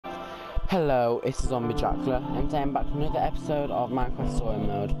Hello, it's Zombie Jackler, and today I'm back with another episode of Minecraft Story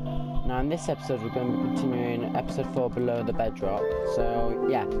Mode. Now in this episode we're going to be continuing episode 4 Below the Bedrock, so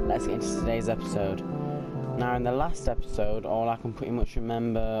yeah, let's get into today's episode. Now in the last episode, all I can pretty much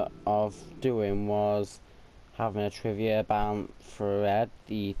remember of doing was having a trivia about Fred,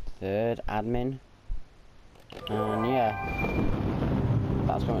 the third admin, and yeah.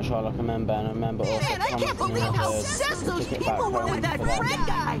 That's pretty much all I can remember, and I remember also Man, I can't believe how obsessed those people were with that Fred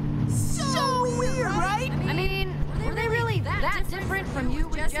guy! So weird, right? I mean, were they really that different from you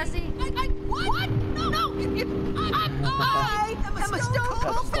and Jesse? What? No! I am a stone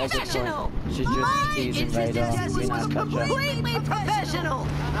cold professional! She's just teasing Radar. Jesse was completely professional!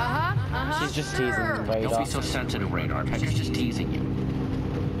 She's just teasing Radar. Don't be so sensitive, Radar. Pecker's just teasing you.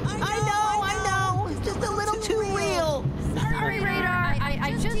 I know! It's just a little too real! Sorry, Radar.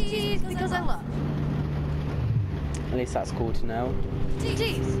 I just teased because I love. At least that's cool to know.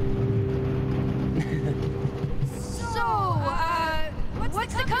 Tease. So,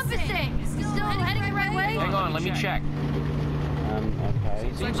 what's the compass saying? Is it still heading the right way? Hang on, let me check.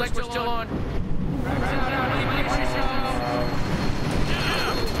 Okay. Seems like we're still on.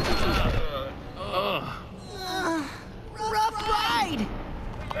 Rough ride!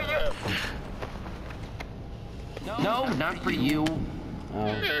 No, not for you.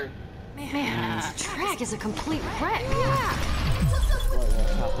 Man, this track is a complete wreck.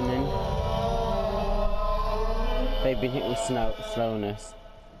 What's happening? They've been hit with slowness.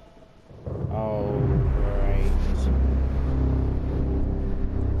 Oh, great.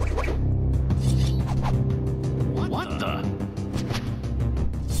 What the?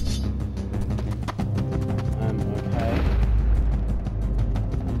 Okay.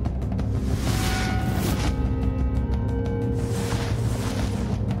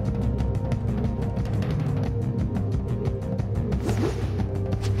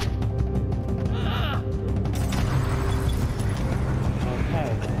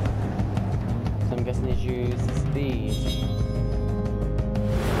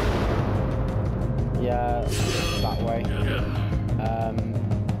 Yeah, that way.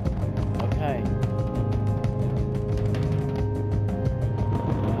 Okay.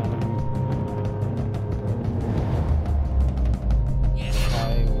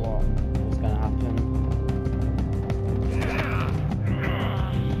 Okay, what is gonna happen?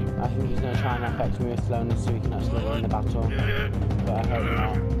 I think he's gonna try and affect me with slowness so we can actually win the battle. But I hope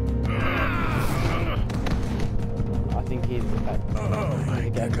not. I think he's going to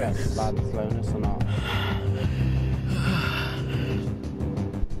get affected by the slowness or not.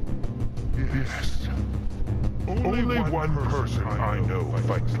 Yes. Only one person I know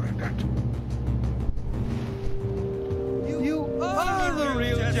fights like that. You are the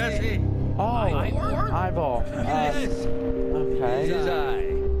real Jesse! Oh, Ivor. Okay. This is I,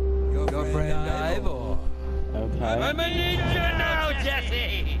 your friend Ivor. Okay. I'm a ninja now,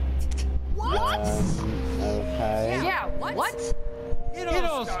 Jesse! Okay. Yeah, what? It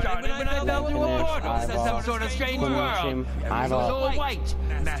all started when I fell through a portal to some sort of strange world. It was all white.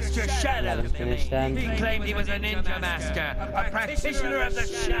 Master Shadow. He claimed he was a ninja master, a practitioner of the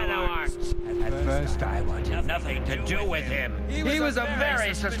shadow arts. At first, I wanted nothing to do with him. He was a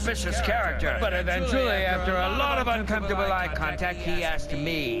very suspicious character, but eventually, after a lot of uncomfortable eye contact, he asked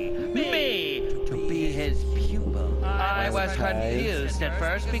me to be his pupil. I was confused at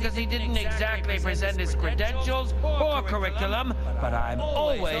first because he didn't exactly present his credentials or curriculum, but I'm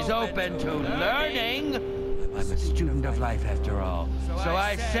always open to learning. I'm a student of life after all, so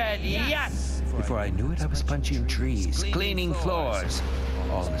I said yes. Before I knew it, I was punching trees, cleaning floors,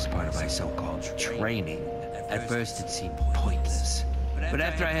 all as part of my so-called training. At first it seemed pointless, but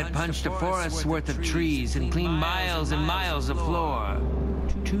after I had punched a forest's worth of trees and cleaned miles and miles of floor,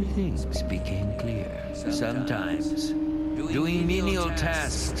 two things became clear. Sometimes, doing menial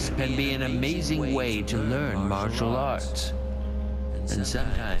tasks can be an amazing way to learn martial arts. And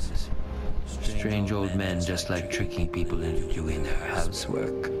sometimes, strange old men just like tricking people into doing their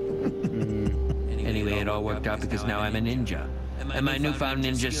housework. Anyway, it all worked out because now I'm a ninja. And my newfound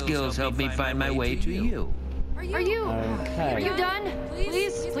ninja skills help me find my way to you. Are you done?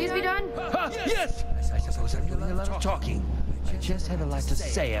 Please be done? Yes! I suppose I'm doing a lot of talking. I just had a lot to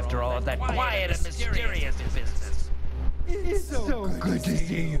say after all of that quiet and mysterious business. It's so good to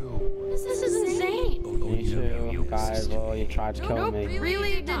see you. This is insane. Me too, guys. Well, you tried to kill me.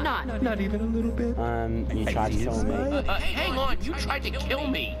 Really did not. Not even a little bit. You tried to kill me. Hang on, you tried to kill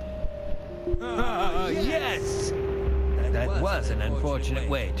me. Yes! That was an unfortunate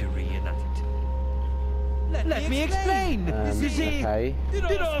way to reunite. Let me explain. You see, Okay.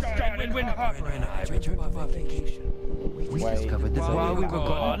 it all started when Harper and I returned from our vacation. We discovered that while we were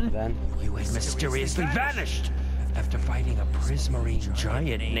gone, you had mysteriously vanished after fighting a prismarine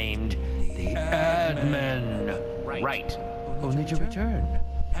giant named the Admin. Right. Only to return,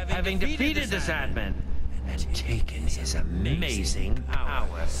 having defeated this Admin and taken his amazing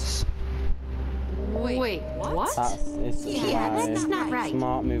powers. Wait, what? That's not right.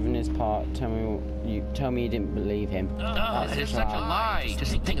 Smart move on his part. Tell me you didn't believe him. It is such a lie.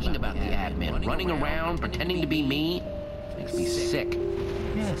 Just thinking about the admin, running around, pretending to be me, makes me sick.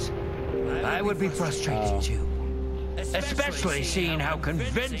 Yes, I would be frustrated too. Especially seeing how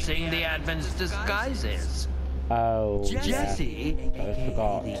convincing the admin's disguise is. Oh, Jesse, I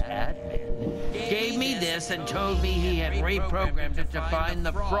forgot. the admin, gave me this and told me he had reprogrammed it to find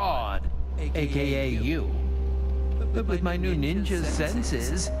the fraud, aka you. But with my new ninja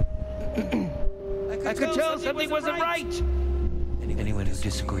senses, I could tell something wasn't right. Anyone who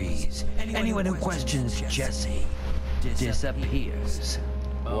disagrees, anyone who questions Jesse, disappears.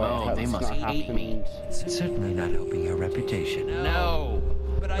 Oh, they must hate me. It's certainly not helping your reputation. No.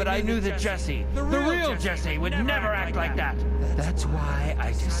 But I knew that Jesse, the real Jesse, would never act like that. That's why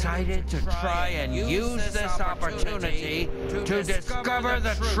I decided to try and use this opportunity to discover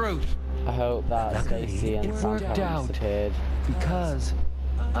the truth. I hope that Stacy and Sam haven't disappeared. Because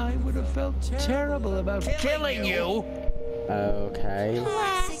I would have felt terrible about killing you. Okay.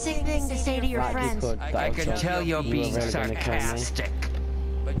 Classic thing to say to your friends. I can tell you're being sarcastic.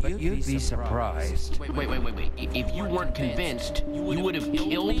 But you'd be surprised. Wait. If you weren't convinced, you would have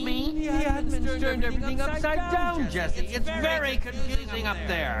killed me? The admin's turned everything upside down, Jesse. It's very confusing up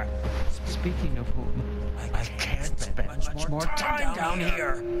there. Speaking of whom, I can't spend much more time down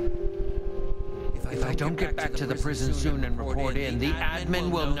here. If I don't get back to the prison soon and report in, the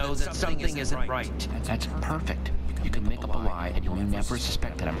admin will know that something isn't right. That's perfect. You can make up a lie and you'll never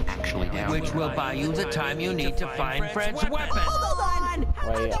suspect that I'm actually down Which here. will buy you the time you need to find Fred's weapon. Hold on!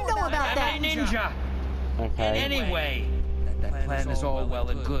 How do you know about that? I'm a ninja. Okay. Anyway, that plan is all well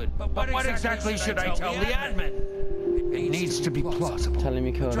and good, but what exactly should I tell the admin? It needs to be plausible. Telling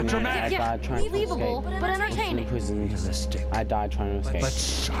me killed me. I died trying to Believable, escape. but In entertaining. prison. Realistic. I died trying to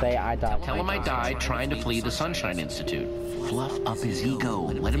escape. I died. Tell him I died trying to flee the Sunshine Institute. Fluff up his ego.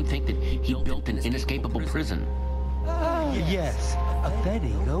 Let him think that he built an inescapable prison. Yes, a fed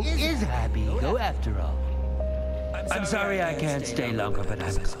ego is a happy ego after all. I'm sorry I can't stay longer, but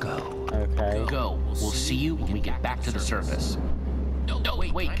I must go. Okay. Go. We'll see you when we get back to the surface. No,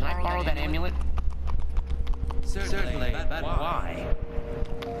 wait, can I borrow that amulet? Certainly, but why?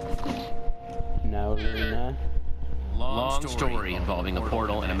 No, Luna. Long story involving a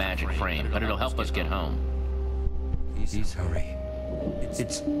portal and a magic frame, but it'll help us get home. Please hurry.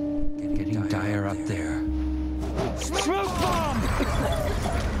 It's getting dire up there. Smoke bomb!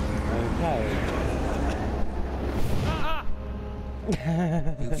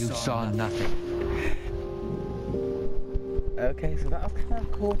 Okay. You saw nothing. Okay, so that was kind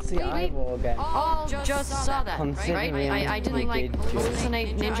of cool to see Ivor again. All just saw that, right? Considering I didn't we like did just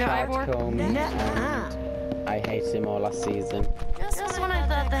hallucinate ninja try to Ivor. kill me, and I hated him all last season. Just when I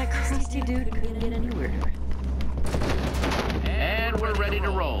thought that crusty dude couldn't get anywhere. And we're ready to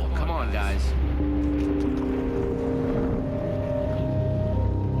roll. Come on, guys.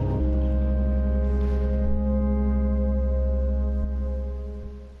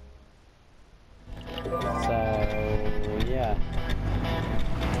 So, yeah.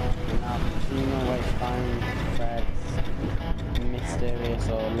 Now, no way to find Fred's mysterious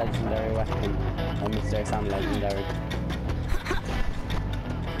or legendary weapon. Or mysterious and legendary.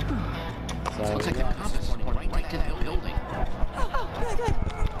 So, Looks like the compass pointing right to that building.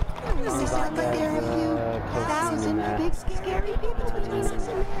 Sounds like there are a few thousand big scary people between us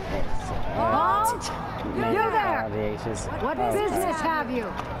and You there! What business have you?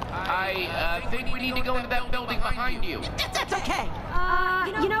 I think we need to go into that building behind you. That's okay.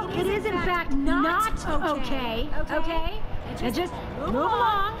 You know, it is in fact not okay. Okay? Now just move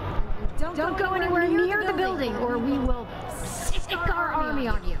along. Don't go anywhere near the building, or we will sick our army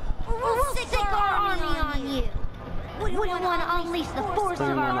on you. We'll sick our army on you. Wouldn't want to unleash the force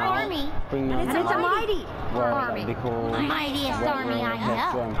of our army. And it's a mighty army. Mightiest army I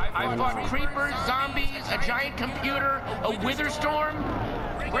know. I fought creepers, zombies, a giant computer, a wither storm.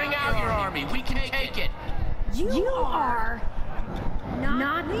 Bring out your army. We can take it. You are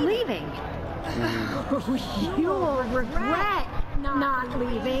not leaving. You will regret not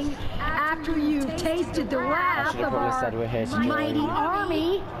leaving after you've tasted the wrath of our mighty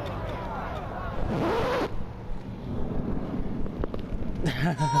army.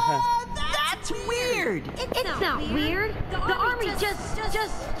 That's weird. It's not weird. The army just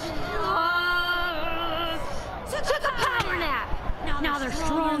took a power nap. Now they're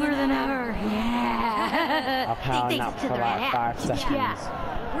stronger than ever. Yeah. A power nap for like 5 seconds.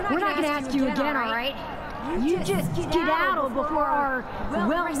 Yeah. We're not gonna ask you again, all right? You just skedaddle before our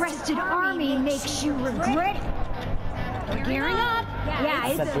well-rested army makes you regret it. We're gearing up. Yeah,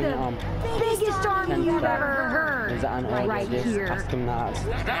 it's the biggest army you've ever heard. Is that an audio right disc? here. Ask him that. Is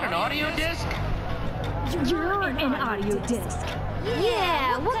that an audio disc? You're an audio disc.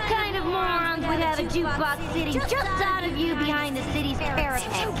 Yeah, what kind of morons would have a jukebox sitting just out of view behind the city's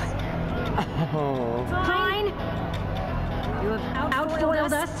parapet? Oh. Fine. You have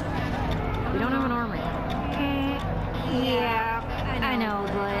outfoiled us. We don't have an army. Yeah, I know,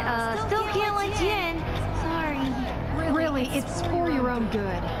 but still can't let you in. Sorry. Really, it's for your own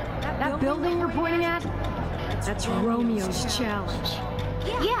good. That building you're pointing at? That's Romeo's challenge.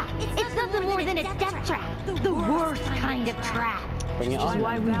 Yeah, it's nothing more than a death trap. The worst kind of trap. Bring it Which is on.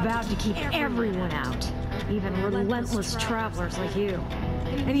 why we vowed to keep everyone out. Even relentless travelers like you.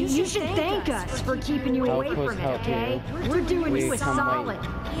 I mean, you should thank us for keeping you away from it, okay? We're doing you a solid.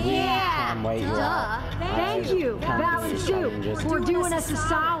 Yeah, Can't wait you out. Thank you, Val and Sue, for doing us a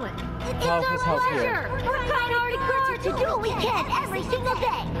solid. It's our pleasure. We're trying hard to do what we can every single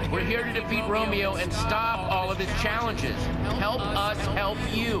day. We're here to defeat Romeo and stop all of his challenges. Help us help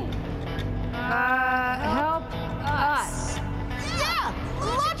you. Help us. Yeah!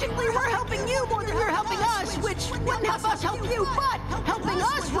 Logically, we're helping you more than you're helping us, which wouldn't help us help you, but helping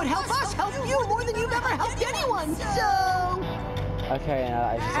us would help us help you more than you've ever helped anyone, so... Okay, now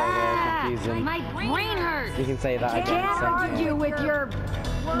that is so very confusing. My brain hurts. You can say that again. Can't argue with your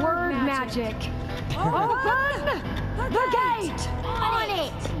word magic. Open the gate! On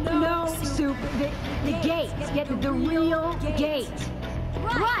it. No, Soup, the gate. Get the real gate.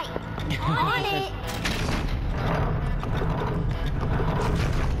 Right. On it.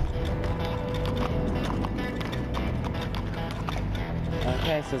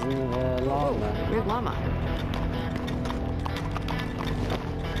 Okay, so there's another llama. Weird llama.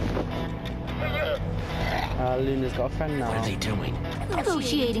 Luna's got a friend now. What are they doing?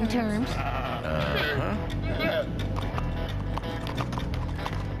 Negotiating terms.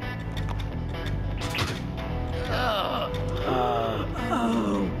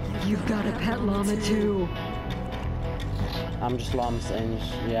 Oh, you've got a pet llama too. I'm just llama sitting.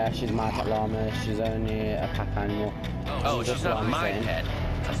 Yeah, she's my pet llama. She's only a pack animal. Oh, Just she's not llama my sitting. pet.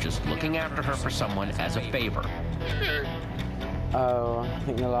 I'm just looking after her for someone as a favor. Oh, I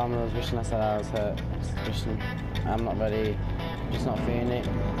think the llama was wishing I said I was hurt. Wishing. I'm not ready. Just not feeling it.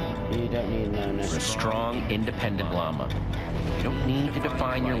 You don't need no You're a strong, independent llama. You don't need to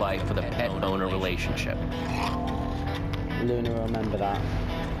define your life with a pet-owner relationship. Luna will remember that.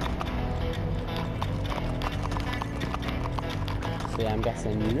 So yeah, I'm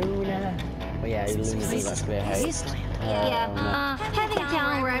guessing Luna. But yeah, Luna does actually hate. Yeah, having a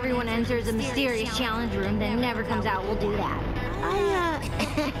town where everyone enters a mysterious challenge room then never comes out will do that.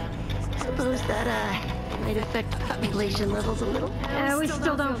 I suppose that, might affect population levels a little. We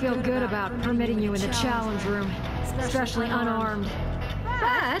still don't feel good about permitting you in the challenge room, especially unarmed.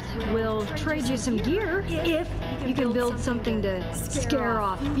 But we'll trade you some gear if you can build something to scare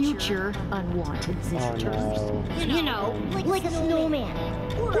off future unwanted visitors. Oh no. You know, like a snowman.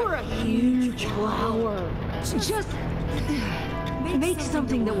 Or a huge flower. Just make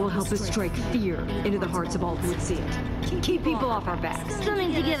something that will help us strike fear into the hearts of all who would see it. Keep people off our backs.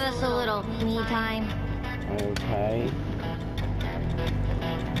 Something to give us a little me time. Okay.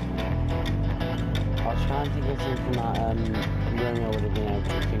 I was trying to think of something that Romeo would have been able to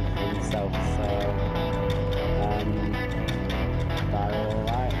think for himself, so that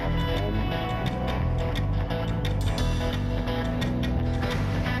alright.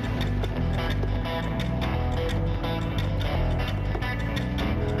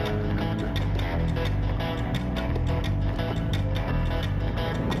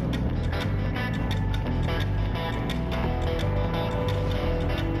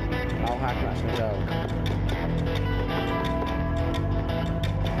 How high can I actually go?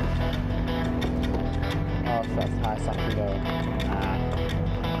 Oh, so that's the highest I can go.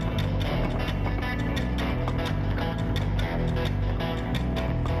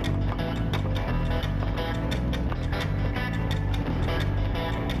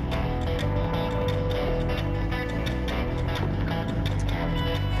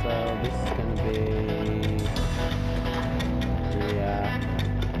 So this is going to be... Yeah.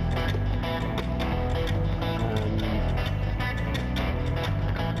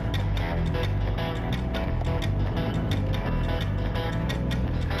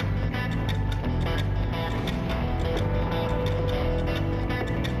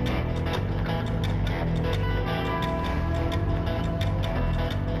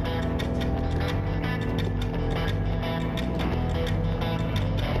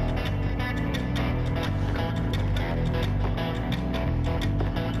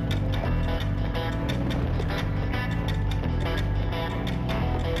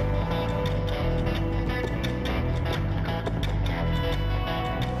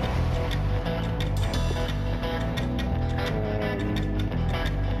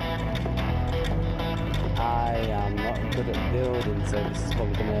 is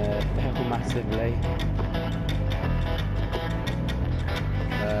probably gonna help massively.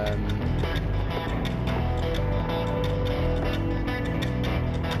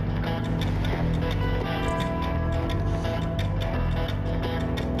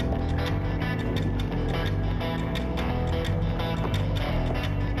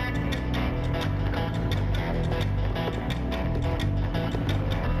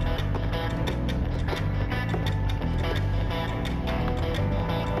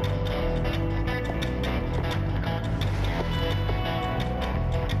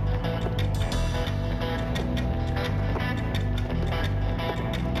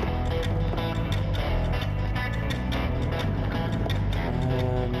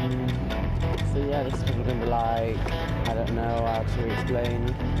 So yeah, this is probably gonna be like, I don't know how to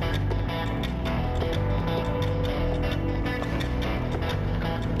explain.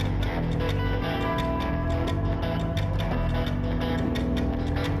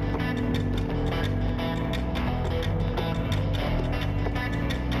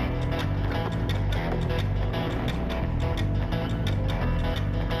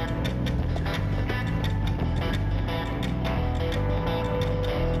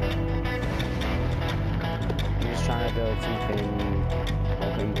 Trying to build something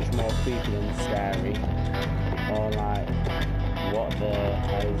much more creepy and scary, or like, what the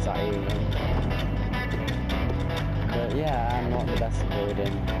hell is that even? But yeah, I'm not the best at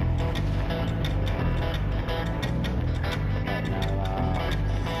building. Right now,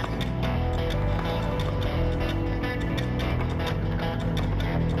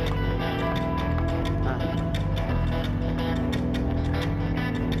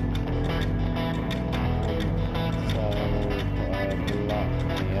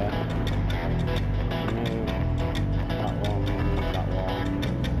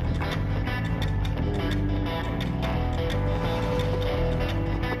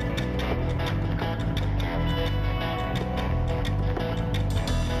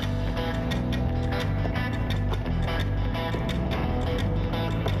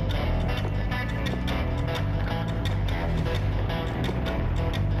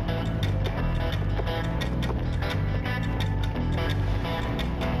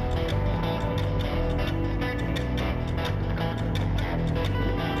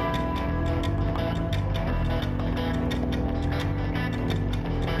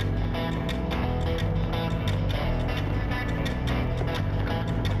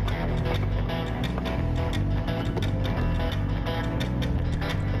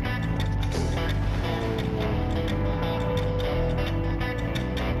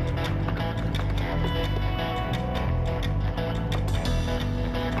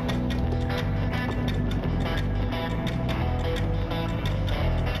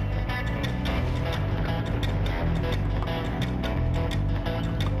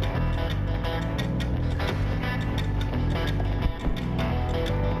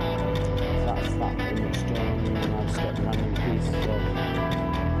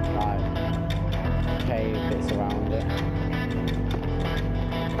 bits around it.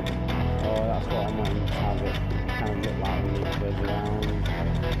 Oh, that's what I'm wanting to have it kind of look like when it goes around.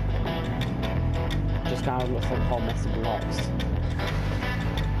 Just kind of looks like a whole mess of blocks.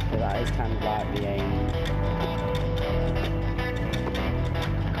 But that is kind of like the aim.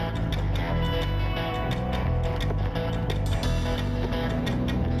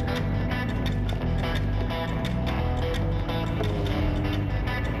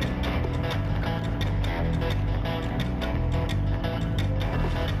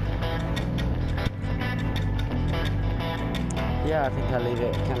 Yeah, I think I'll leave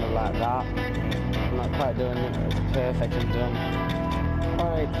it kind of like that. I'm not quite doing it, it's perfect and done.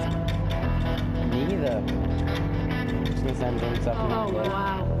 Alright. Neither. Just gonna say I'm doing something. Oh,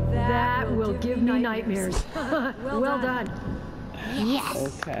 wow. That will give me nightmares. Well done. Yes.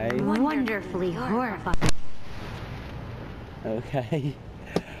 Okay. Wonderfully horrifying. Okay.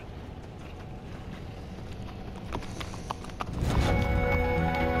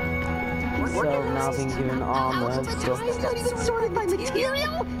 So now I've been given armor and stuff. It's not even sorted by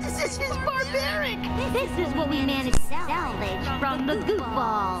material? This is barbaric! This is what we managed to salvage from the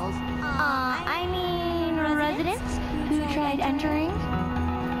goofballs. I mean, residents who tried entering.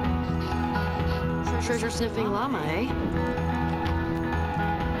 Treasure sniffing llama, eh?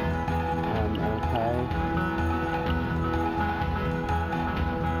 Okay.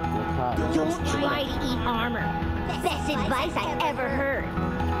 Don't try to eat armor. Best advice I ever heard.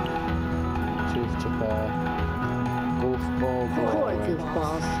 Choose to goofball. Poor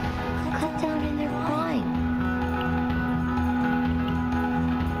goofballs. Cut down in their prime.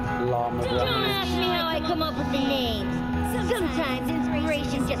 Llama. Don't ask me how I come up with the names. Sometimes inspiration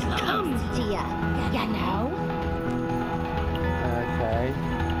just comes to ya. You know? Okay.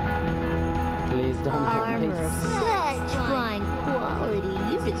 Please don't hit me. Armor of such fine quality.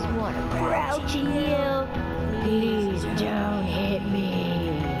 You just want to crouch in you. Please don't hit me.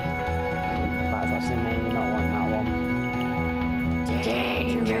 That's actually made me not want that one.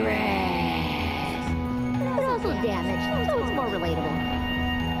 Dangerous. But also damaged, so it's more relatable.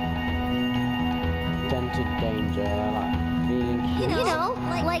 Dented danger, like feeling cute. You know,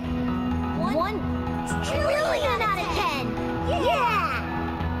 like 1 trillion out of 10. Yeah!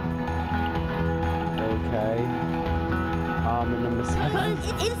 Okay. Armor number 7.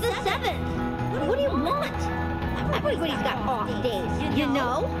 It's the 7th. What do you want? Everybody's got off days, you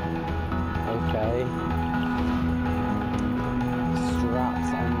know? Okay. Straps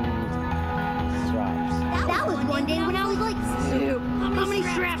and straps. That was one day when I was like, Soup, how many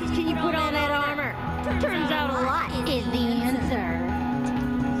straps can you put on that armor? Turns out a lot is the answer.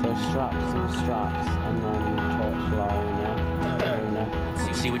 So straps and straps, and then torchlight, Luna.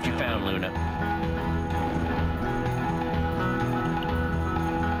 See what you found, Luna.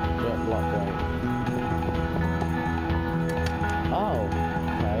 Jet block rate. Oh,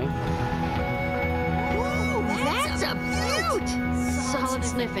 okay. Ooh, that's a beaut! Solid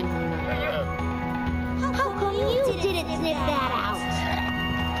sniffing. How come you didn't sniff that out?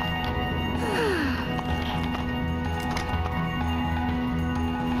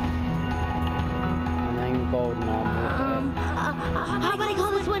 And then golden armor. How about I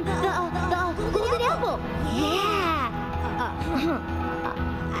call this one the golden apple? Yeah.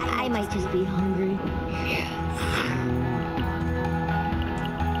 I might just be hungry.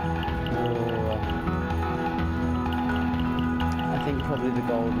 I think probably the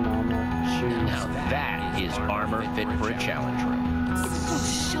golden armor shoes. Now that is armor fit for a challenge room. It's so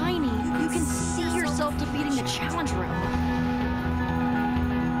shiny. You can see yourself defeating the challenge room.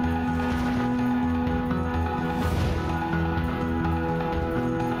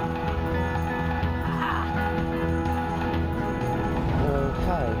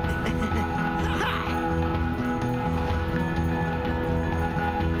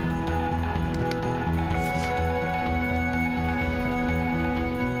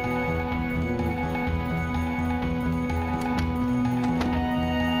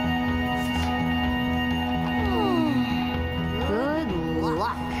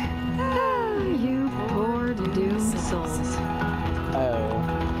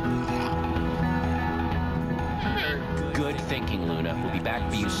 Good thinking, Luna. We'll be back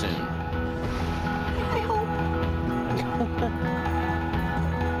for you soon. I hope.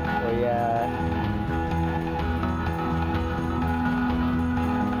 Oh yeah.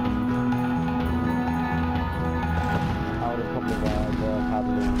 I would have probably rather had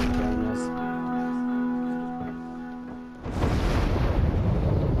Luna join us.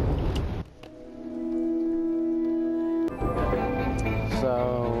 So,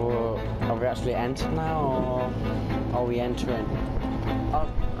 are we actually entered now, or are we entering? Oh,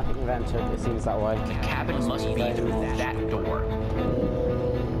 I think we've entered. It seems that way. The cabin must be through that door.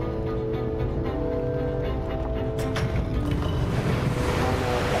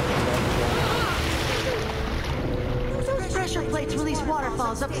 Those pressure plates release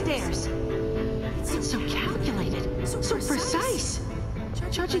waterfalls upstairs. It's so calculated, so precise.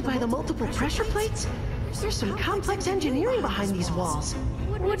 Judging by the multiple pressure plates, there's some complex engineering behind these walls.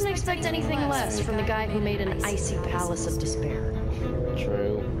 Wouldn't expect anything less from the guy who made an icy palace of despair.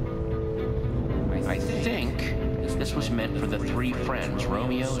 True. I think this was meant for the 3 friends,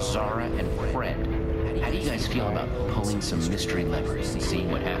 Romeo, Zara, and Fred. How do you guys feel about pulling some mystery levers and seeing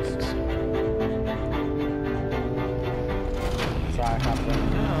what happens? So I have them.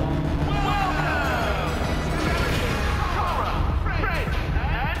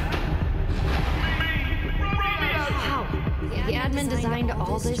 The admin designed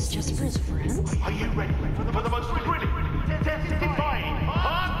all this just for his friends? Are you ready for the most thrilling, death-defying,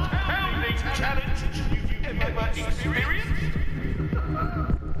 heart-pounding challenge you've ever experienced?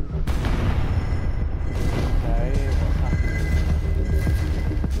 Okay, what's happening?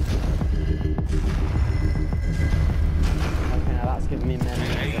 Okay, now that's giving me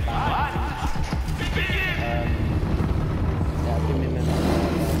memories about yeah, it's giving me memories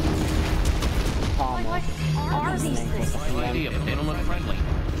about Palmer. Are these things? No idea, but they don't look friendly.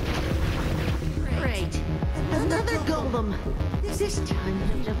 Great. Another golem. This time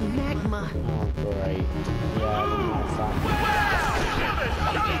made of magma. Oh, great. Yeah, I didn't like that.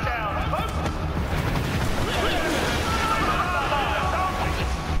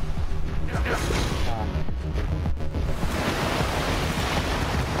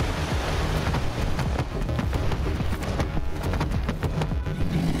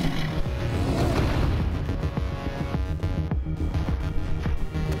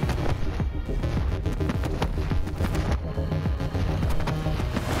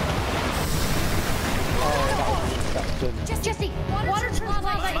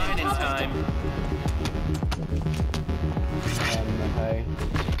 time. Okay.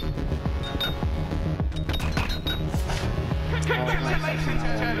 Congratulations,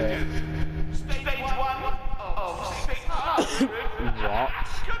 challenges! Stage 1 of 600. What?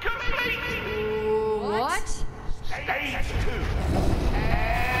 Complete! What? Stage 2.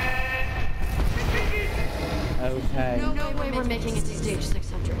 And... Okay. No way we're making it to stage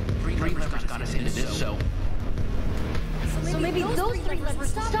 600. Three levers got us into this, so... So maybe those three levers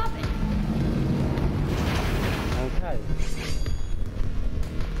stop it. Okay.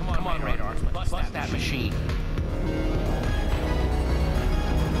 Come on, Radar. Bust that machine.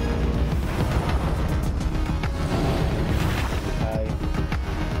 Okay.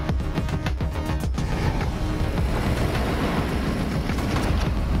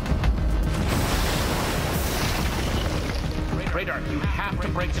 Radar, you have to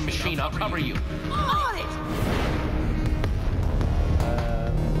break the machine. I'll cover you. On it!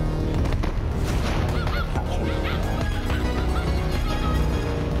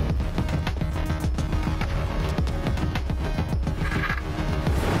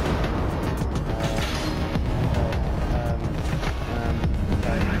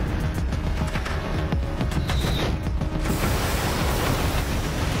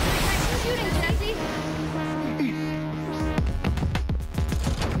 Shooting, Jesse.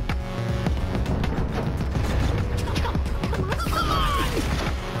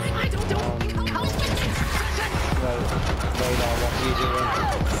 Radar, what are you doing?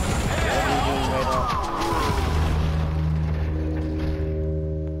 What are you doing, Radar?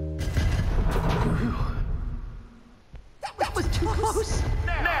 That was too close.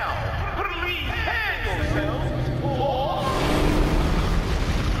 Now, please hand yourselves or...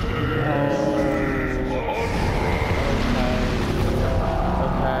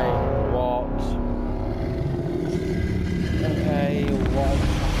 Okay, what? Okay, what?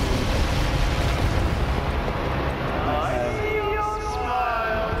 I see your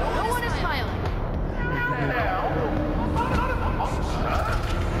smile. No one is smiling. Now,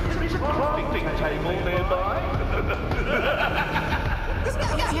 monster, there is a crafting table nearby. This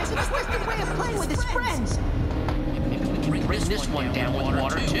guy has a twisted way of playing with his friends. We can bring this one down with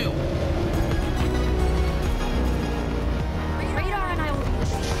water, too. Radar and I will...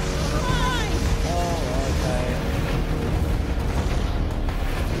 Oh, okay.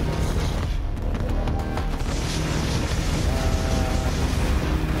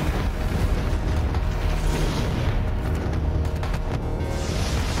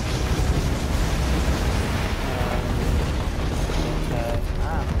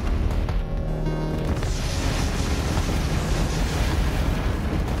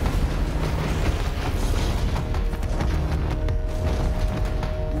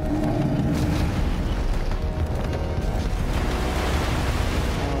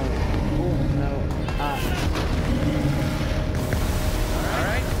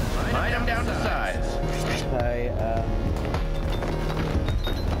 Alright, line them down to size. Okay,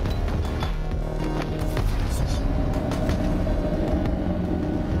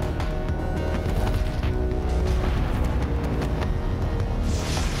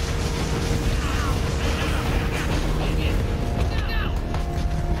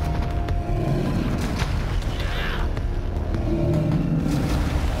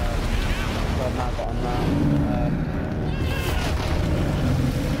 so I've now got on that.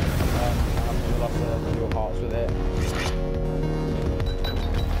 I've pulled off the dual parts with it.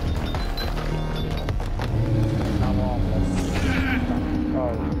 Now armless.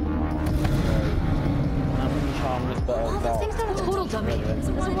 I'm going to charm this bit This thing's not a total dummy. It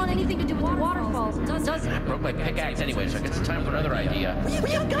doesn't want anything to do with the waterfalls, does it? I broke my pickaxe anyway, so I guess it's time for another idea. We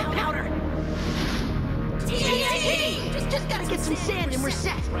have gunpowder. Just gotta get some sand and we're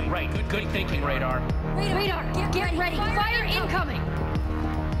set. Right, good thinking, Radar. Radar, get ready. Fire incoming.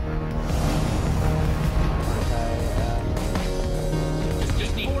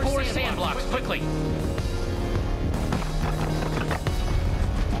 Just need 4 sand blocks, quickly. I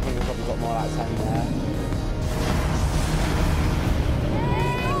think we've probably got more like 10 there.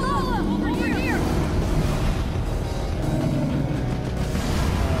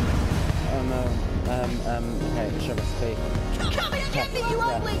 Okay, show recipe. Come and get me, you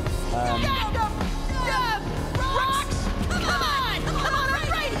ugly! Rocks! Come on, I'm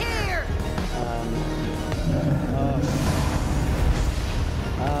right here!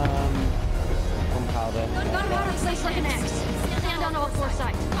 Gunpowder. Gunpowder sliced like an axe. Stand on all 4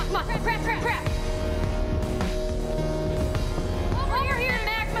 sides. Come on, crack. Over here,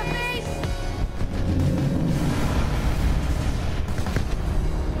 magma face!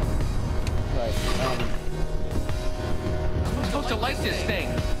 Right, I'm supposed to light this thing.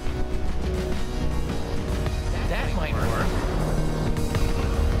 That might work.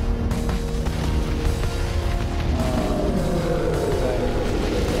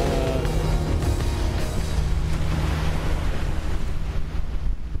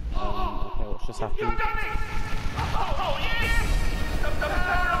 Okay, what's just happened? Oh, yeah! The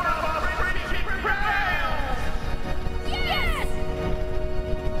power of our pretty prevails! Yes!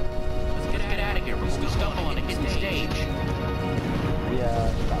 Let's get out of here before we stumble on a hidden stage.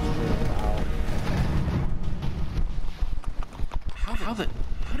 Yeah, that's true.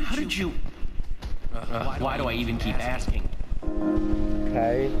 How did you... why do I even keep asking?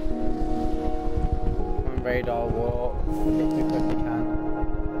 Okay. On radar walk. Hit too quick you can.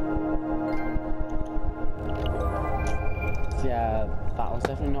 So yeah, that was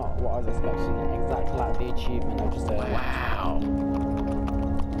definitely not what I was expecting. Exactly like the achievement I just did. Wow.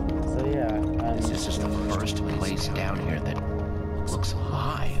 So yeah, This is the first place down here that looks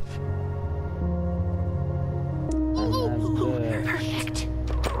alive. Perfect.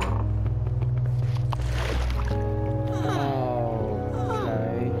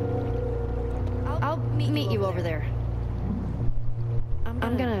 Okay. I'll meet you over there.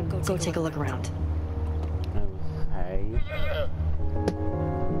 I'm gonna go take a look around. Okay.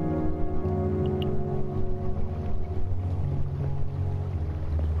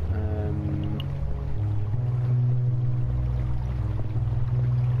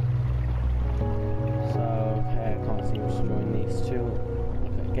 Okay, I can't seem to join these two.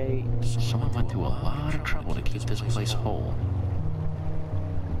 Look at gate. Someone went through a lot of trouble to keep this place whole.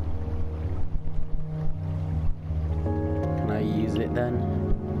 Can I use it then?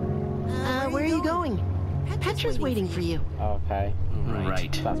 Where are you going? Petra's waiting for you. Okay.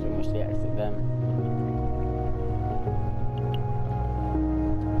 Right. That's pretty much the exit then.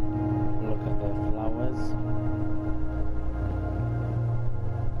 Look at the flowers.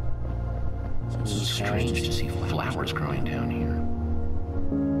 It's strange to see flowers growing down here.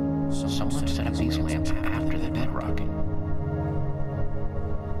 Someone set up these lamps after the bedrocking.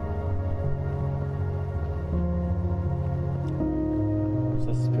 So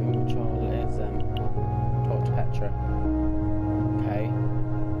this is pretty much all it is. Talk to Petra. Okay.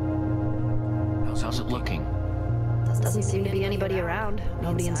 How's it looking? Doesn't seem to be anybody around.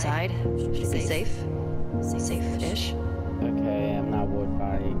 Nobody inside. Should be safe. Safe-ish. Okay, I'm now worried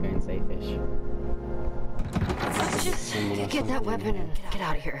by going safe-ish. Just get that weapon and get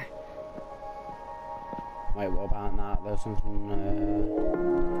out of here. Wait, what about that? There's something,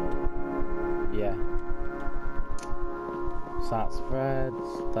 yeah. So that's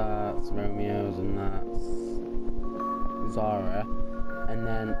Fred's, that's Romeo's, and that's Zara. And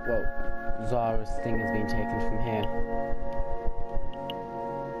then, well, Zara's thing has been taken from here.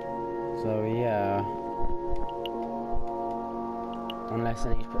 So, yeah. Unless I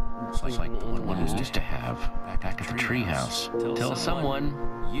need to put It's like something in one was there. used to have back at the treehouse. Till someone,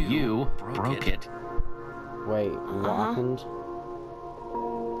 you, broke it. Wait, what happened?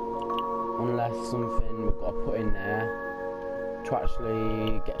 Unless something we've got to put in there to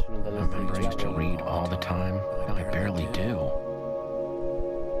actually get to another level. Remember I used to read all the time? I barely do.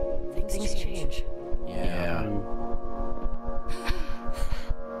 Things change. Yeah.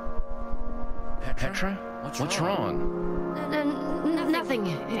 Petra? What's wrong? Nothing.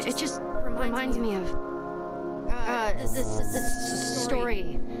 It just reminds me of this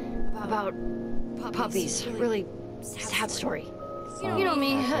story about puppies. Really sad story. You know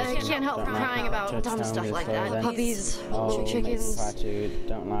me. I can't help crying about dumb stuff like that. Puppies, chickens.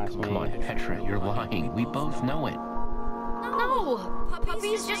 Don't lie to me. Come on, Petra, you're lying. We both know it. No!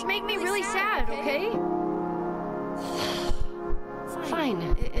 Puppies just make me really sad, okay?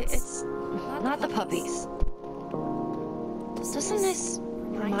 Fine. It's not the puppies. Doesn't this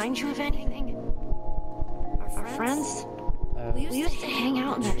remind you of anything? Our friends? We used to hang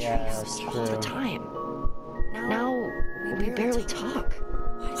out in that treehouse all the time. Now, we barely talk.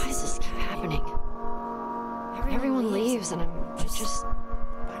 Why does this keep happening? Everyone leaves and I'm just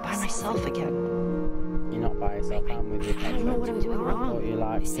by myself again. You're not by yourself, I'm with you. I don't know what I'm doing wrong. You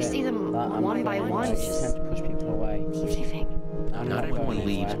like I see them one by one, you just tend to push people away. leaving. Not everyone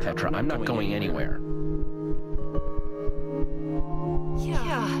leaves, Petra. I'm not going anywhere.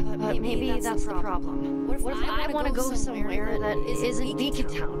 Yeah, but maybe that's the problem. What if I want to go somewhere that isn't Beacon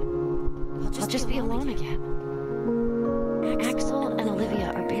Town? I'll just be alone again. Axel and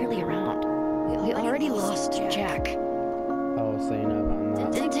Olivia are barely around. We already lost Jack. Oh, so you know about that.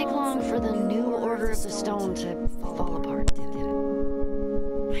 It didn't take long for the new Order of the Stone to fall apart, did it?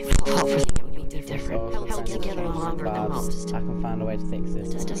 My fault for thinking it would be different. Held together longer than most. I can find a way to fix this.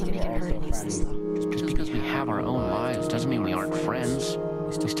 That doesn't make it hurt any less, though. Just because we have our own lives doesn't mean we aren't friends.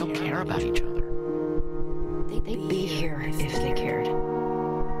 We still care about each other. They'd be here if they cared.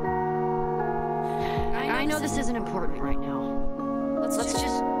 I know this isn't important right now. Let's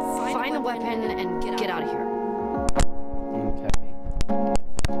just find the weapon and get out of here. Okay.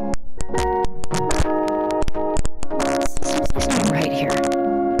 It's not right here.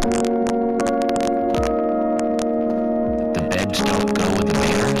 The beds don't go with the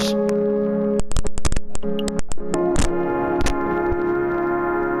manners?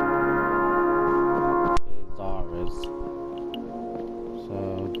 Zara's. So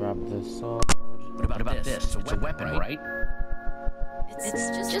grab the sword. What about this? It's a weapon, right?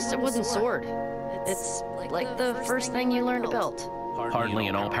 It's just a wooden sword. It's like the first thing you learn to build. Hardly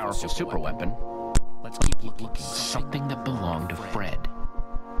an all-powerful super weapon. Let's keep looking. Something that belonged to Fred.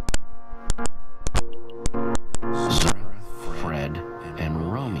 Zara, Fred,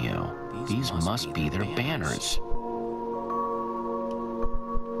 and Romeo. These must be their banners.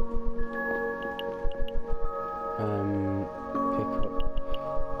 Pick up.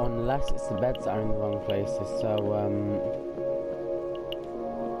 Unless it's the beds that are in the wrong places, so,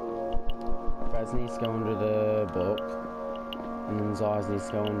 Fred's needs to go under the book, and then Zara's needs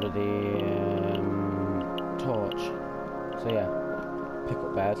to go under the, torch. So yeah, pick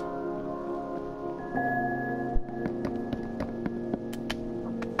up bed.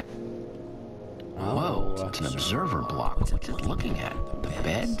 Whoa, it's an observer block. What's it looking at? The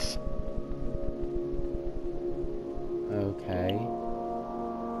beds? Okay.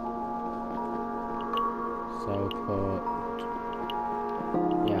 So put,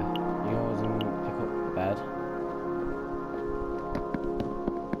 yeah, yours and pick up bed.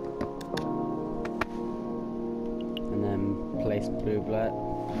 And then place blue bed.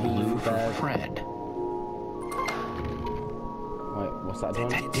 Blue for Fred. Wait, what's that doing?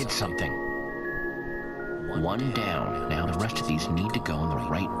 That did something. One down. Now the rest of these need to go in the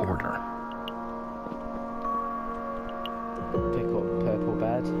right order. Pick up purple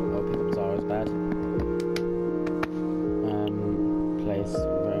bed, or pick up Zara's bed. Place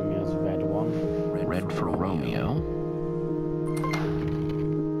Romeo's red one. Red for Romeo.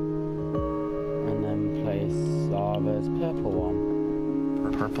 And then place Zara's purple one.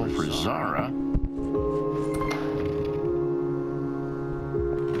 Purple for Zara.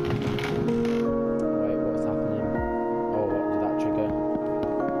 Wait, what's happening? Oh, what did that trigger?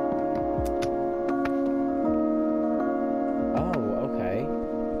 Oh, okay.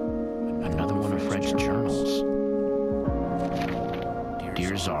 Another one of Fred's journals.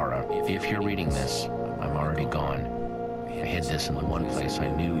 Dear Zara, if you're reading this, I'm already gone. I hid this in the one place I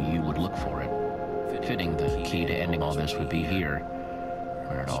knew you would look for it. Fitting the key to ending all this would be here,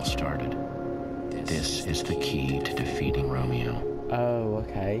 where it all started. This is the key to defeating Romeo. Oh,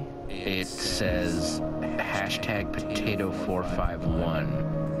 okay. It says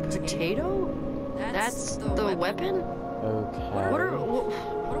 #potato451. Potato? That's the weapon? Okay. What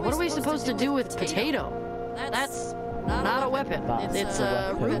are we supposed to do with potato? That's not a weapon. That's It's the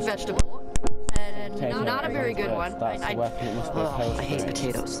a weapon. root vegetable. And Potato not a very good one. That's the weapon it must be opposed I hate to.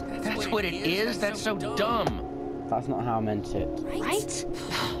 potatoes. That's what it is? That's so dumb. That's not how I meant it. Right?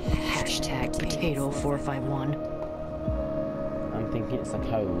 #potato451. I'm thinking it's a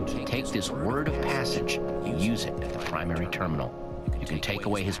code. Take this word of passage. You use it at the primary terminal. You can take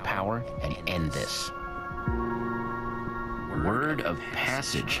away his power and end this. Word of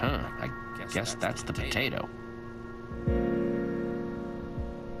passage, huh? I guess that's the potato.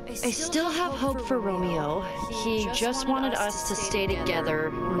 I still have hope for Romeo. He just wanted us to stay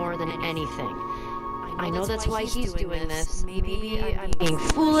together more than anything. I know that's why he's doing this. Maybe I'm being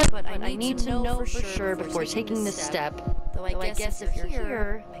foolish, but I need to know for sure before taking this step. Though I guess if you're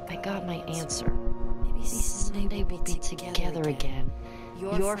here, I got my answer. Maybe someday we'll be together again.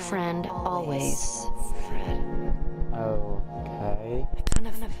 Your friend always, Fred. Okay. I kind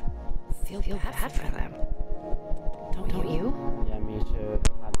of feel bad for them. Don't you? Yeah, me too.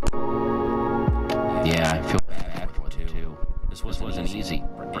 Yeah, I feel bad for them too. This wasn't easy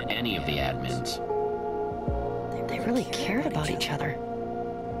for any of the admins. They really cared about each other.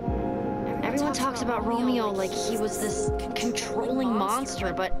 Everyone talks about Romeo like he was this controlling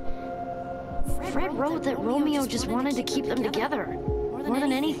monster, but Fred wrote that Romeo just wanted to keep them together, more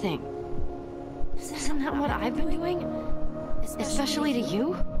than anything. Isn't that what I've been doing? Especially to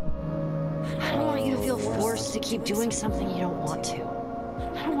you? I don't want you to feel forced to keep doing something you don't want to.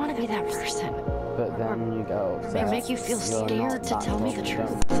 I don't want to be that person. But then you go upset. Or make you feel You're scared not to that tell me the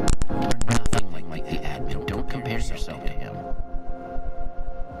confident. truth. You're nothing like the admin. Don't compare yourself to him.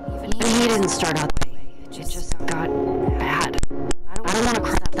 He didn't start out that way. It just got bad. I don't want to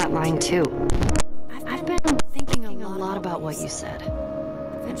cross that line too. I've been thinking a lot about what you said.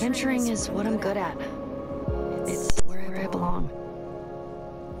 Adventuring is what I'm good at. belong.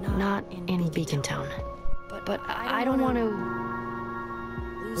 Not in Beacon Town. But I don't want to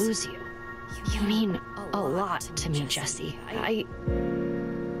lose you. You mean a lot to me, Jesse.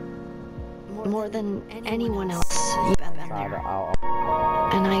 More than anyone else you've been there.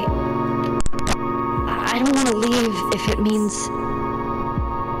 And I don't want to leave if it means...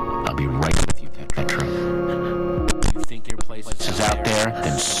 I'll be right with you, Petra. If you think your place is out there,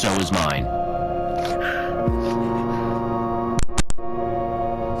 then so is mine.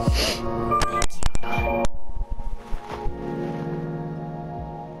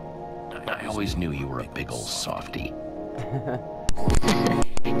 I always knew you were a big old softy.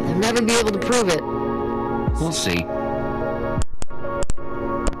 You'll never be able to prove it. We'll see.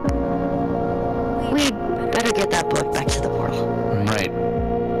 We'd better get that book back to the portal. Right.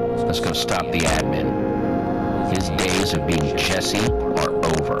 Let's go stop the admin. His days of being Jesse are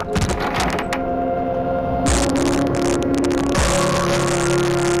over.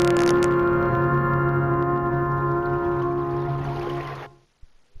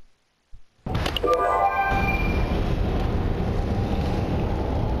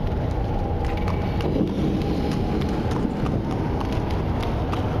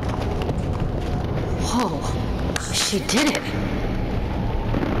 She did it.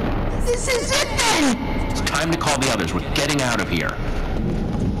 This is it then! It's time to call the others. We're getting out of here.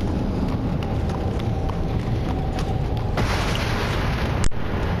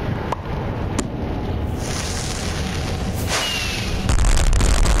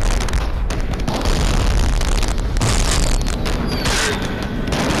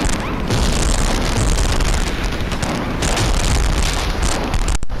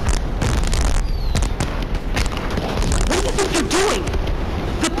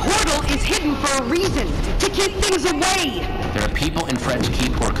 There are people in Fred's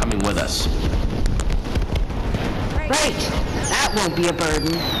Keep who are coming with us. Right. That won't be a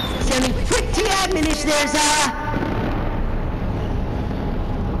burden. Sounding pretty admonish there, Zara.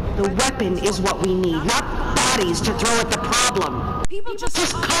 The weapon is what we need, not bodies to throw at the problem. People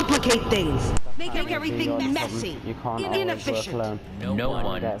just complicate things. Make everything messy, inefficient. No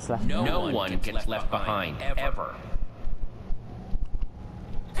one gets left behind, ever.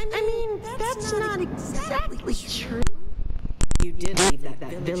 I mean, that's not exactly true. You did leave that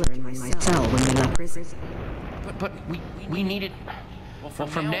villain in my cell when you left prison. But we need it. Well,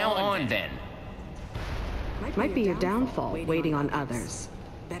 from now on, then. Might be your downfall, waiting on others.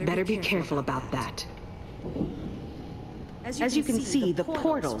 Better be careful about that. As you can see, the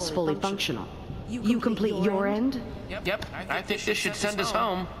portal's fully functional. You complete your end? Yep, I think this should send us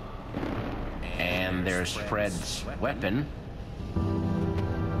home. And there's Fred's weapon.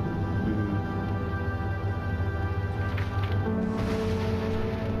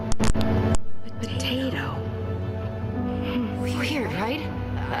 Potato. Weird, right?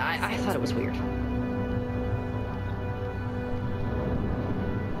 I thought it was weird.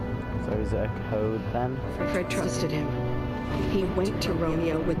 So is it a code then? Fred trusted him. He went to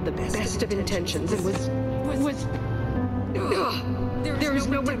Romeo with the best of intentions and was... There is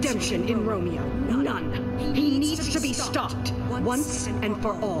no redemption in Romeo. None. He needs to be stopped. Once and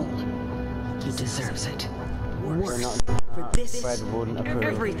for all. He deserves it. Worse. For this, Fred wouldn't approve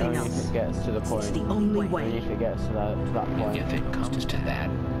everything only else. if it gets to the point. It's the only way. Only if it gets to that point. If it comes to that,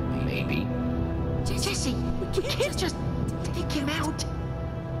 maybe. Jesse, you can't just take him out.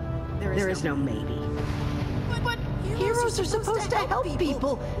 There is no maybe. But heroes are supposed to help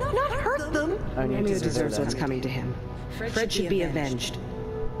people, not hurt them. Romeo deserves what's coming to him. Fred should be avenged.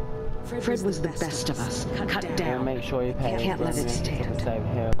 Fred was the best of us. Cut down. Make sure you pay. Can't let it stand. Save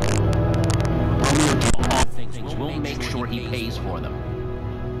him. We'll make sure he pays for them.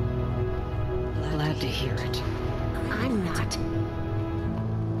 Glad to hear it. I'm not.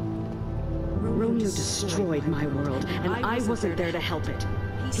 Romeo destroyed my world, and I wasn't there to help it.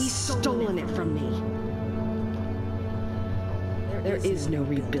 He's stolen it from me. There is no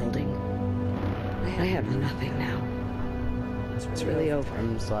rebuilding. I have nothing now. It's really over.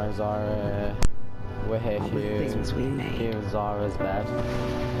 I'm sorry, Zara. We're here for you. Things we made. Here in Zara's bed.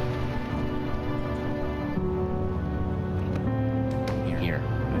 Here,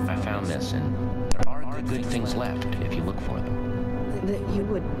 I found this, and there are good things left if you look for them. That you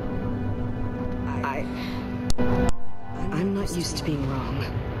would... I'm not used to being wrong.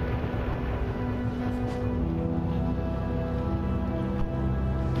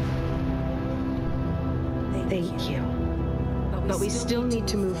 Thank you. But we still need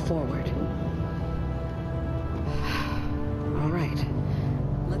to move forward. All right.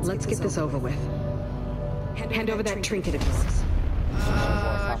 Let's get this over with. Hand over that trinket of yours. What's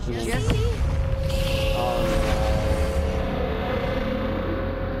happening? Jesse? Oh,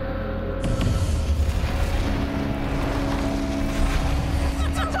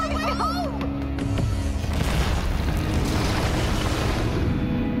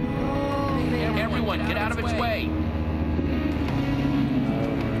 Everyone, get out of its way!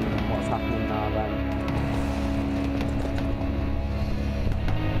 What's happening now then?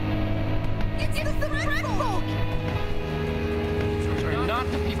 It's the red folk! They're not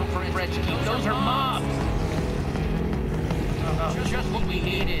the people from Reggie. Those are mobs! Just what we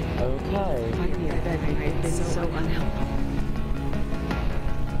needed. Okay. I've been so unhelpful.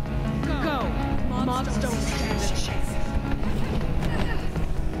 Go! Mobs don't stand a chance.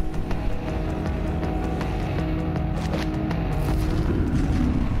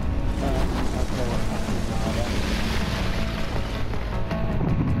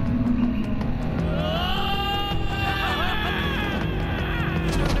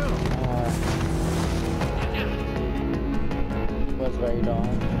 Was very dark.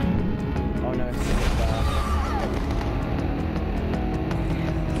 Oh no, it's just dark.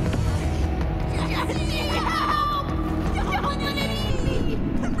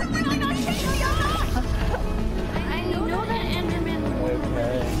 I know that Enderman would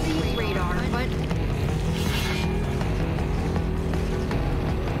see radar, but...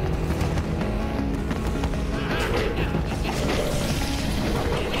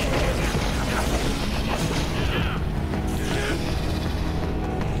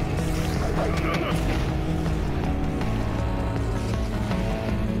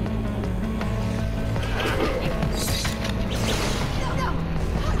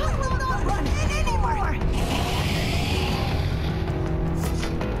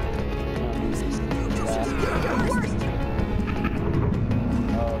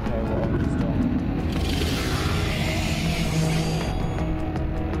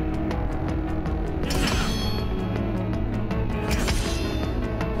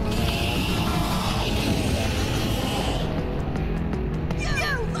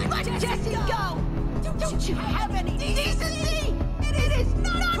 Don't you have any decency? It is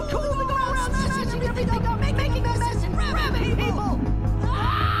not cool to go around smashing everything up, making a mess and grabbing people!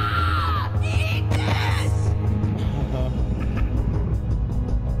 Ah! Eat this!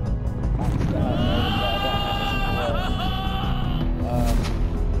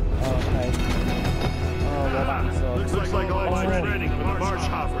 Looks like all my training with the marsh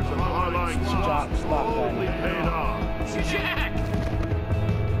hoppers and the hard-lying swabs totally paid off. Jack!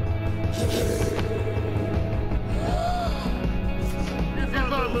 You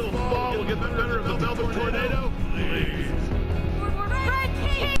thought a little fall will get the better of the Melbourne tornado? Please. Red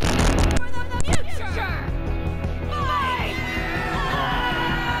team for the future! Fight!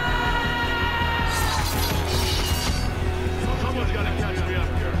 Someone's got to catch me up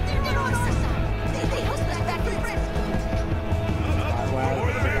here. They're on our side. They host us back to the bridge.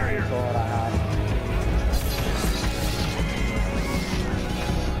 Over the barrier.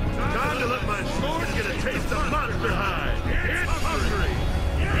 Time to let my sword get a taste of monster high. It's hungry.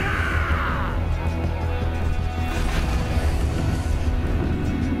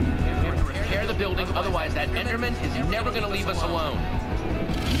 We have to repair the building, otherwise that Enderman is never going to leave us alone.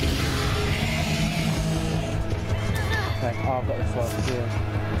 Okay, oh, I've got this one too.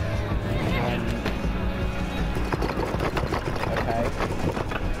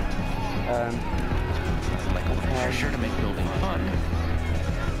 Like a sure to make building fun.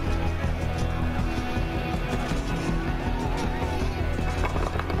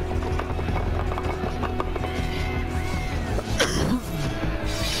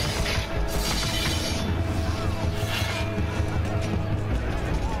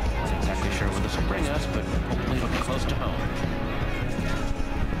 Not exactly sure where this will bring us, but hopefully it'll be close to home.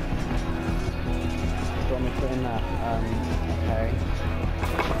 Do you want me to put in that? Okay.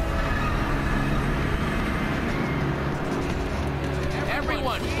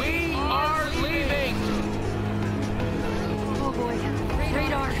 Everyone, we are leaving! Oh boy.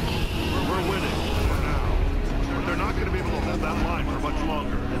 Radar. We're winning for now. But they're not going to be able to hold that line for much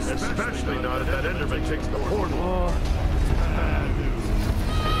longer. Especially not if that Enderman takes the portal. Oh. Bad news.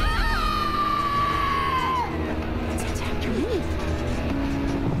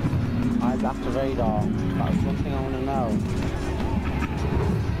 Eyes after radar. That's one thing I want to know.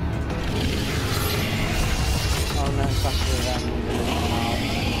 Oh no, it's after them.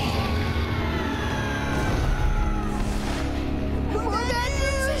 More bad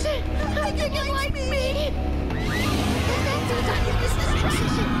news! I think it might be me! This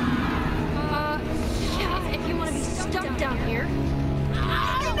distraction! Yeah, if you want to be stuck down here. I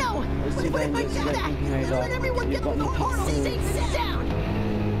know! It's too What if I dangerous do to that? let radar. Let everyone You've get got the nothing portal to do. safe and sound!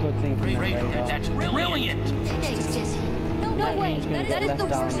 Good thing from radar. That's brilliant! Thanks, Jesse. No way! That is the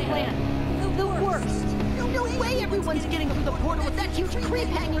worst plan. The worst! No way everyone's getting through the portal with that huge creep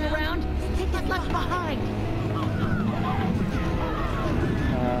hanging around! They get left behind!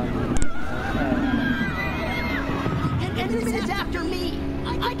 Okay.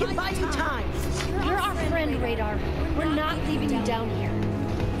 buy you time. You're our friend, Radar. We're not leaving you down here.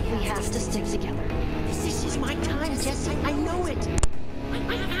 We have to stick together. This is my time, Jesse. I know it.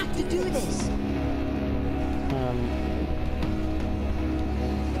 I have to do this.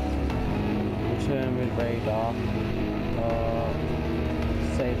 Return with Radar.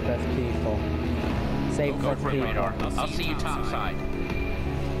 Save best people. Save Go best for it, people. Radar. I'll see you topside.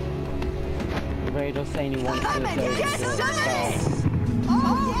 Radar saying he wants to save Yes, done it! himself.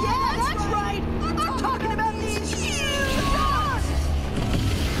 Oh, yeah, that's right. I'm talking about these huge dogs.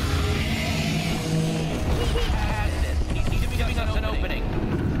 He's giving us an opening.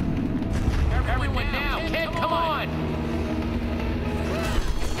 Everyone now, kid, come on!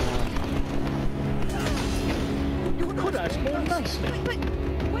 You could ask more nicely. But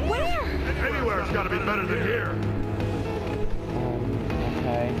where? Anywhere's got to be better than here.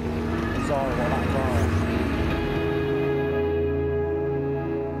 Okay. Zara, what about Zara?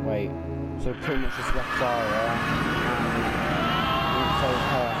 Wait, so pretty much just left Zara and save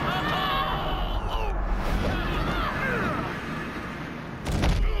her.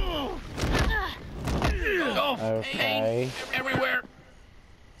 Okay. Everywhere.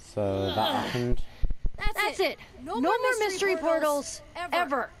 So that happened. That's it. No more mystery portals.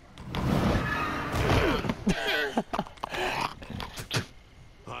 Ever.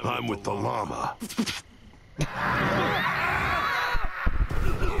 I'm with the llama.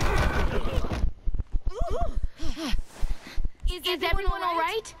 Is everyone all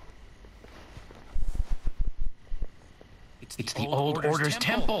right? It's the old Order's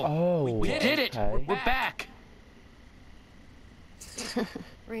temple. Oh, We did it. okay. We're back.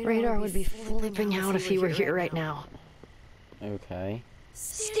 Radar would be flipping out if he were here right now. Okay.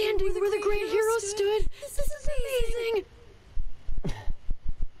 Standing where the great hero stood. This is amazing.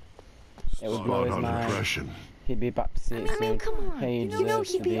 It would blow his mind. He'd be back to see it I mean, soon. come on. He You know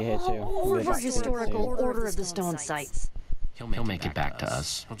deserves he'd to be here too. all He'll be over back to see it historical soon. Order of the Stone sites. He'll make it back to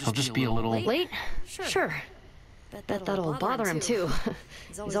us. He'll just be a little... Late? Sure. Bet that'll bother him too.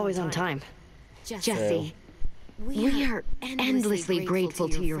 He's always on time. Jesse, we are endlessly grateful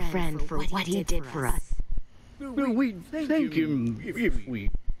to your friend for what he did for us. Well, we'd thank him if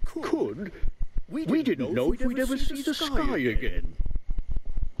we could. We didn't know if we'd ever see the sky again.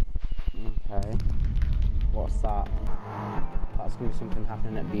 Okay. What's that? That's gonna be something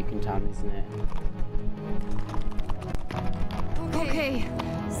happening at Beacon Town, isn't it? Okay,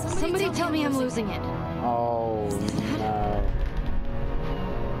 somebody tell me I'm losing it. Oh no.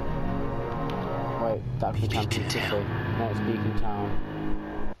 Wait, that could be Beacon Town. No, it's Beacon Town.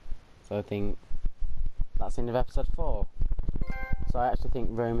 So I think that's the end of episode 4. So I actually think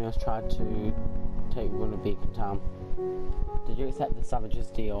Romeo's tried to take run of Beacon Town. Did you accept the Savages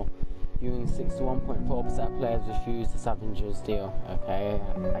deal? You and 61.4% of players refused the Savages deal. Okay,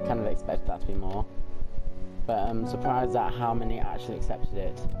 I kind of expected that to be more. But I'm surprised at how many actually accepted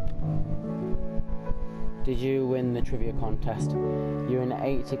it. Did you win the trivia contest? You and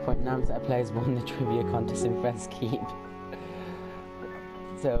 80.9% of players won the trivia contest in Friends Keep.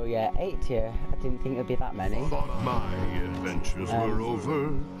 So yeah, 80. I didn't think it would be that many. Thought my adventures were over.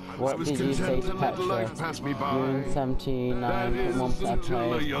 What did you say to Petra? You and 79.1% of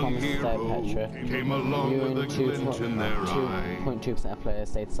players promised to save Petra. You and 2.2% of players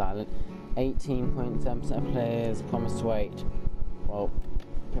stayed silent. 18.7% of players promised to wait. Well,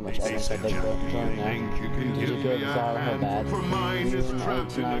 pretty much everyone said they'd go join now. Did you give Zara her bed? You and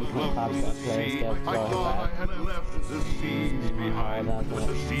 89.5% of players gave Zara her bed. That's what I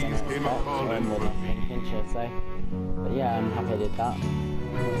didn't expect, or more than I was thinking, should I say. But yeah, I'm happy I did that.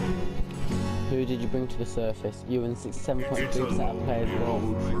 Who did you bring to the surface? You and 67.3% of players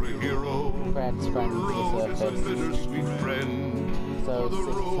brought Fred's friend to the surface. So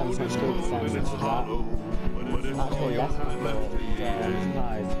 67.3% of that. Actually less than I'm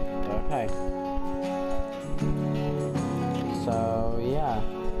surprised. Okay. So yeah.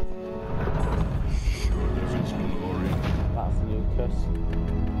 That's Lucas.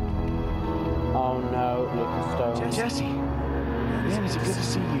 Oh no, Lucas Stone. Jesse, man, is it good to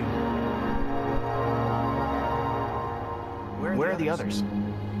see you? Where are the others?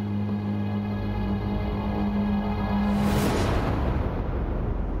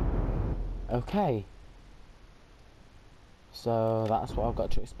 Okay. So that's what I've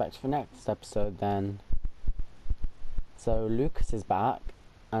got to expect for next episode then. So Lucas is back,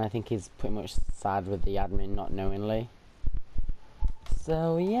 and I think he's pretty much sad with the admin not knowingly.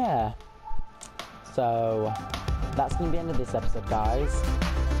 So yeah. So that's going to be the end of this episode, guys.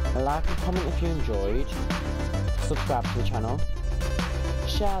 Like and comment if you enjoyed. Subscribe to the channel.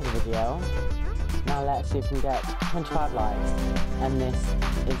 Share the video. Now let's see if we can get 25 likes. And this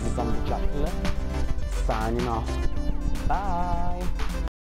is the Zombie Dracula signing off. Bye.